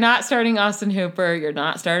there? You're not starting Austin Hooper. You're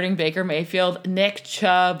not starting Baker Mayfield. Nick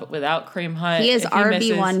Chubb without Kareem Hunt. He is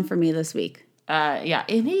RB1 for me this week. Yeah,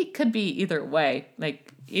 and he could be either way.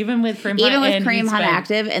 Like even with Kareem Hunt, even with Kareem Hunt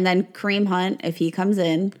active, and then Kareem Hunt, if he comes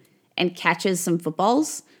in and catches some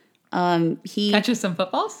footballs, he catches some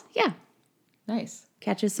footballs. Yeah, nice.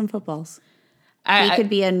 Catches some footballs. He could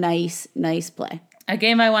be a nice play. A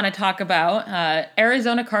game I want to talk about,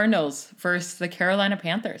 Arizona Cardinals versus the Carolina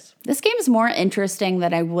Panthers. This game is more interesting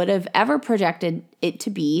than I would have ever projected it to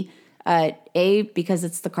be. A, because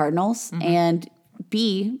it's the Cardinals, and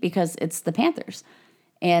B, because it's the Panthers,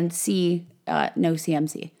 and C, no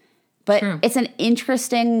CMC. But It's an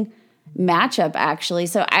interesting matchup, actually.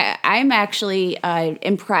 So I'm actually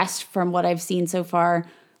impressed from what I've seen so far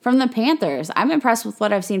from the Panthers. I'm impressed with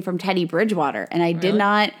what I've seen from Teddy Bridgewater, and I did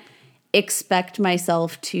not expect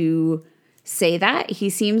myself to say that. He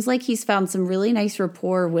seems like he's found some really nice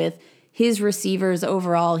rapport with his receivers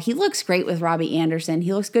overall. He looks great with Robbie Anderson.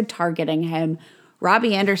 He looks good targeting him.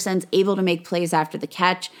 Robbie Anderson's able to make plays after the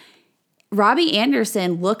catch. Robbie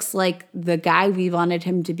Anderson looks like the guy we wanted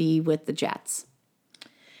him to be with the Jets.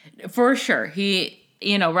 For sure.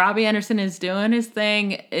 Robbie Anderson is doing his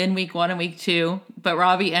thing in week 1 and week 2, but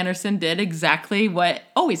Robbie Anderson did exactly what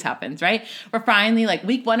always happens, right? We're finally like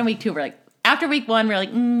week 1 and week 2, we're like, after week 1, we're like,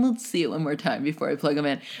 let's see it one more time before I plug him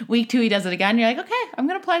in. Week 2, he does it again. You're like, okay, I'm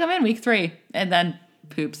going to plug him in week 3, and then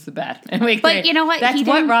poops the bed in week 3. But you know what? That's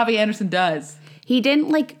what Robbie Anderson does. He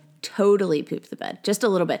didn't totally poop the bed, just a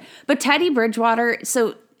little bit. But Teddy Bridgewater,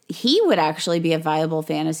 so he would actually be a viable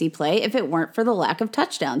fantasy play if it weren't for the lack of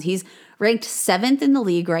touchdowns. He's ranked 7th in the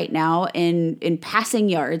league right now in passing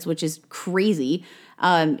yards, which is crazy.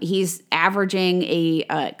 He's averaging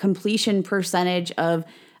a completion percentage of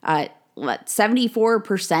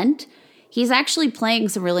 74%. He's actually playing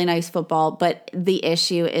some really nice football, but the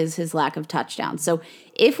issue is his lack of touchdowns. So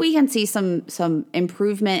if we can see some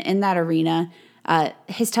improvement in that arena,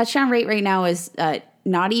 his touchdown rate right now is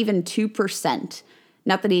not even 2%.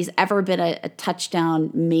 Not that he's ever been a touchdown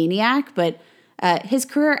maniac, but his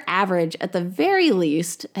career average at the very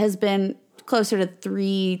least has been closer to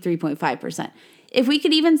 3.5%. If we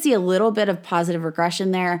could even see a little bit of positive regression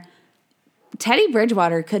there, Teddy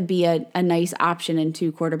Bridgewater could be a nice option in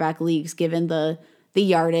 2 quarterback leagues, given the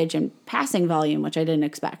yardage and passing volume, which I didn't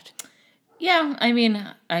expect. Yeah, I mean,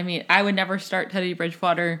 I would never start Teddy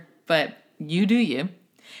Bridgewater, but you do you.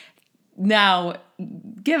 Now,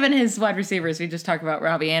 given his wide receivers, we just talked about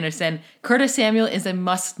Robbie Anderson. Curtis Samuel is a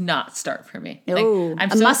must-not start for me.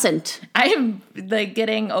 Mustn't. I am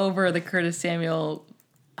getting over the Curtis Samuel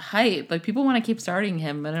hype. People want to keep starting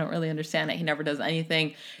him, but I don't really understand it. He never does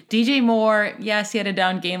anything. DJ Moore, yes, he had a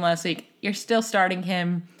down game last week. You're still starting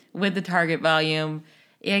him with the target volume.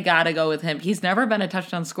 You gotta go with him. He's never been a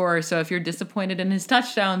touchdown scorer, so if you're disappointed in his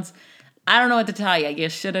touchdowns, I don't know what to tell you. You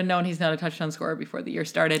should have known he's not a touchdown scorer before the year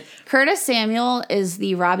started. Curtis Samuel is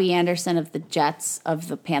the Robbie Anderson of the Jets of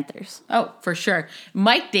the Panthers. Oh, for sure.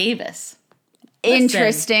 Mike Davis.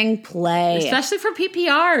 Interesting play. Especially for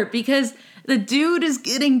PPR, because the dude is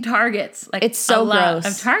getting targets. It's so gross.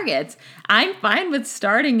 Of targets. I'm fine with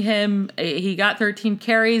starting him. He got 13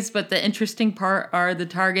 carries, but the interesting part are the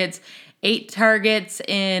targets. 8 targets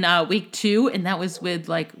in week 2, and that was with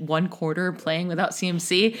 1 quarter playing without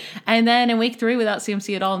CMC. And then in week 3, without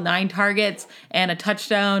CMC at all, 9 targets and a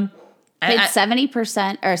touchdown. Played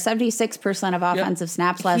 70% or 76% of offensive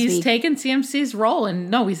snaps last week. He's taken CMC's role,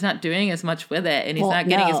 and no, he's not doing as much with it, and he's not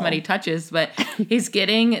getting as many touches, but he's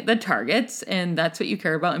getting the targets, and that's what you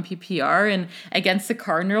care about in PPR. And against the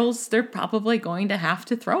Cardinals, they're probably going to have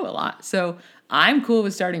to throw a lot. So I'm cool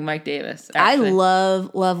with starting Mike Davis. Actually. I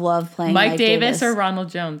love playing Mike Davis or Ronald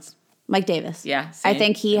Jones. Mike Davis. Yeah. Same. I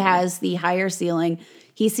think he has the higher ceiling.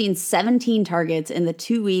 He's seen 17 targets in the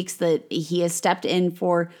 2 weeks that he has stepped in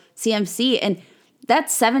for CMC. And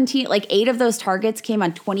that's 17, 8 of those targets came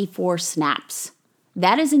on 24 snaps.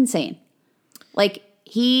 That is insane.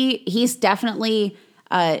 He's definitely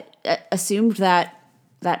assumed that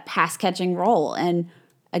pass catching role. And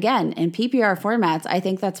again, in PPR formats, I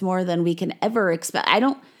think that's more than we can ever expect. I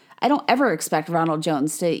don't ever expect Ronald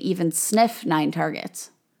Jones to even sniff 9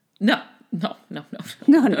 targets. No. No. On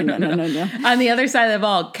the other side of the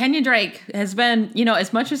ball, Kenyon Drake has been,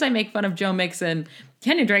 as much as I make fun of Joe Mixon,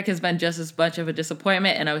 Kenyon Drake has been just as much of a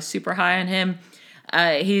disappointment, and I was super high on him.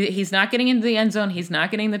 He's not getting into the end zone. He's not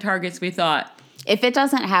getting the targets we thought. If it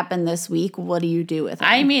doesn't happen this week, what do you do with him?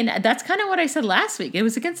 I mean, that's kind of what I said last week. It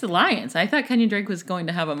was against the Lions. I thought Kenyon Drake was going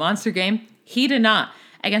to have a monster game. He did not.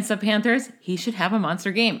 against the Panthers, he should have a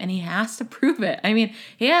monster game, and he has to prove it. I mean,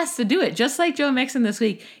 he has to do it, just like Joe Mixon this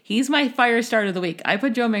week. He's my fire start of the week. I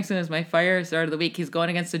put Joe Mixon as my fire start of the week. He's going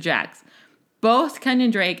against the Jags. Both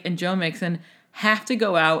Kenyon Drake and Joe Mixon have to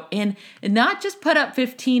go out and not just put up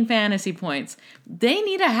 15 fantasy points. They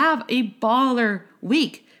need to have a baller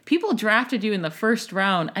week. People drafted you in the first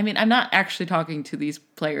round. I mean, I'm not actually talking to these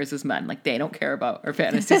players as men. Like, they don't care about our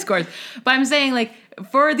fantasy scores. But I'm saying, like,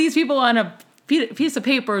 for these people on a piece of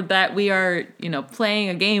paper that we are, playing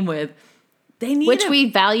a game with, they need we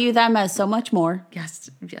value them as so much more. Yes,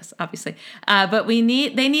 obviously. But they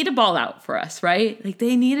need to ball out for us, right? Like,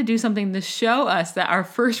 they need to do something to show us that our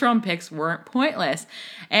first round picks weren't pointless.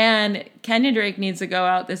 And Kenyon Drake needs to go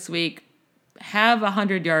out this week, have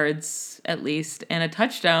 100 yards at least and a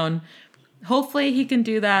touchdown. Hopefully he can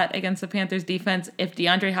do that against the Panthers defense. If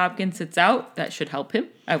DeAndre Hopkins sits out, that should help him,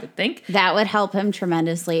 I would think. That would help him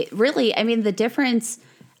tremendously. Really, I mean, the difference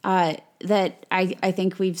that I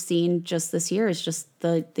think we've seen just this year is just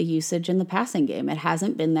the usage in the passing game. It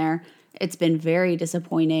hasn't been there. It's been very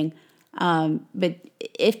disappointing. But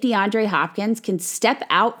if DeAndre Hopkins can step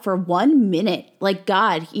out for 1 minute, like,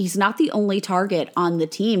 God, he's not the only target on the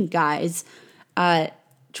team, guys.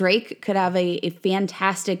 Drake could have a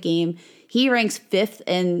fantastic game. He ranks 5th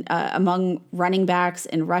in among running backs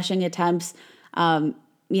in rushing attempts.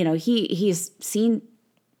 He's seen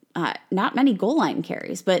not many goal line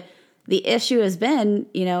carries, but the issue has been,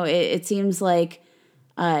 it seems like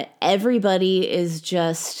everybody is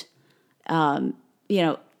just,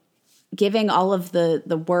 giving all of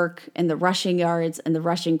the work and the rushing yards and the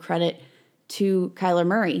rushing credit to Kyler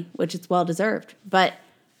Murray, which is well deserved. But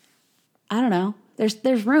I don't know.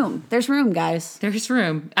 There's room. There's room, guys. There's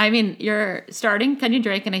room. I mean, you're starting Kenyon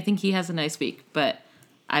Drake, and I think he has a nice week, but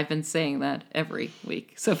I've been saying that every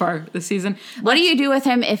week so far this season. What do you do with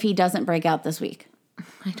him if he doesn't break out this week?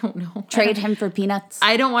 I don't know. Trade him for peanuts?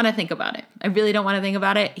 I don't want to think about it. I really don't want to think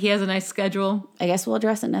about it. He has a nice schedule. I guess we'll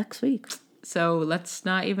address it next week. So let's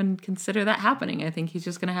not even consider that happening. I think he's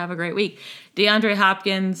just going to have a great week. DeAndre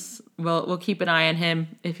Hopkins, we'll keep an eye on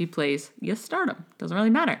him. If he plays, you start him. Doesn't really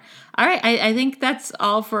matter. All right, I think that's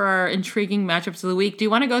all for our intriguing matchups of the week. Do you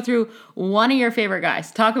want to go through one of your favorite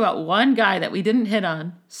guys? Talk about one guy that we didn't hit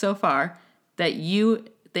on so far that you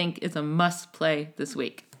think is a must play this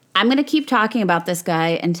week. I'm going to keep talking about this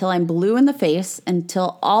guy until I'm blue in the face,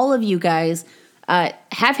 until all of you guys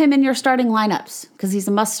have him in your starting lineups, because he's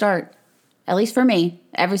a must start. At least for me,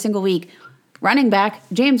 every single week. Running back,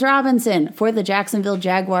 James Robinson for the Jacksonville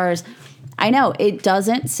Jaguars. I know it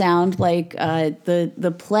doesn't sound like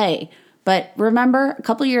the play, but remember a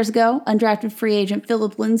couple years ago, undrafted free agent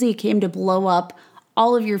Phillip Lindsay came to blow up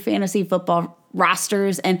all of your fantasy football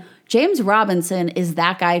rosters, and James Robinson is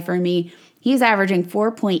that guy for me. He's averaging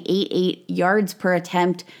 4.88 yards per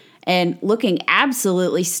attempt and looking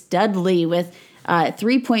absolutely studly with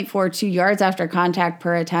 3.42 yards after contact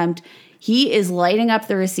per attempt. He is lighting up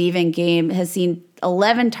the receiving game, has seen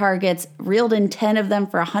 11 targets, reeled in 10 of them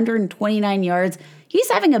for 129 yards. He's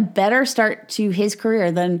having a better start to his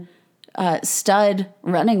career than stud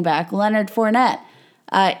running back Leonard Fournette.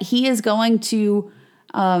 He is going to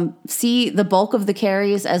see the bulk of the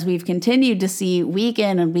carries, as we've continued to see week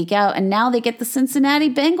in and week out. And now they get the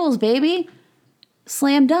Cincinnati Bengals, baby.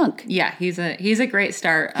 Slam dunk. Yeah, he's a great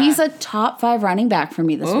start. He's a top 5 running back for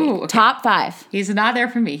me this week. Okay. Top 5. He's not there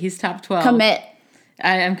for me. He's top 12. Commit.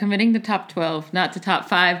 I am committing to top 12, not to top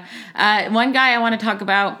 5. One guy I want to talk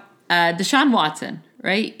about, Deshaun Watson,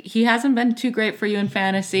 right? He hasn't been too great for you in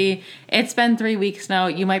fantasy. It's been 3 weeks now.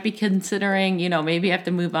 You might be considering, maybe you have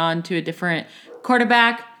to move on to a different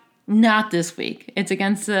quarterback. Not this week. It's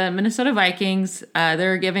against the Minnesota Vikings.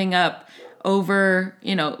 They're giving up over,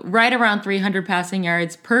 right around 300 passing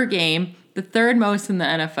yards per game, the third most in the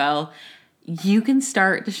NFL. You can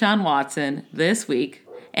start Deshaun Watson this week,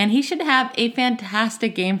 and he should have a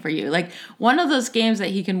fantastic game for you. Like one of those games that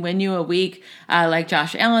he can win you a week, like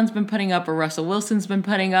Josh Allen's been putting up or Russell Wilson's been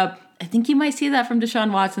putting up. I think you might see that from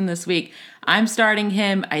Deshaun Watson this week. I'm starting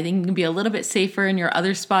him. I think you can be a little bit safer in your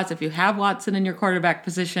other spots if you have Watson in your quarterback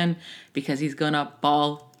position, because he's going to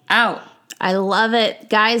ball out. I love it.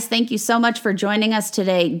 Guys, thank you so much for joining us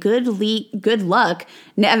today. Good luck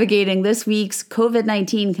navigating this week's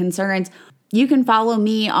COVID-19 concerns. You can follow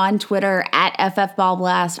me on Twitter at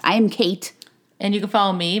FFBallBlast. I am Kate. And you can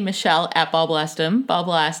follow me, Michelle, at BallBlastEm,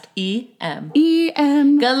 BallBlast EM.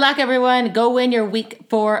 EM. Good luck, everyone. Go win your week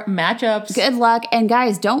 4 matchups. Good luck. And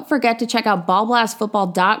guys, don't forget to check out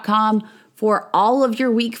ballblastfootball.com for all of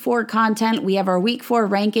your week 4 content. We have our week 4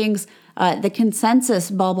 rankings, the consensus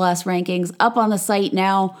Ball Blast rankings up on the site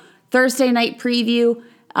now. Thursday night preview,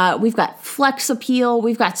 We've got Flex Appeal.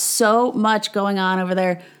 We've got so much going on over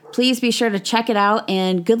there. Please be sure to check it out,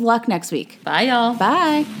 and good luck next week. Bye, y'all.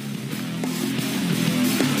 Bye.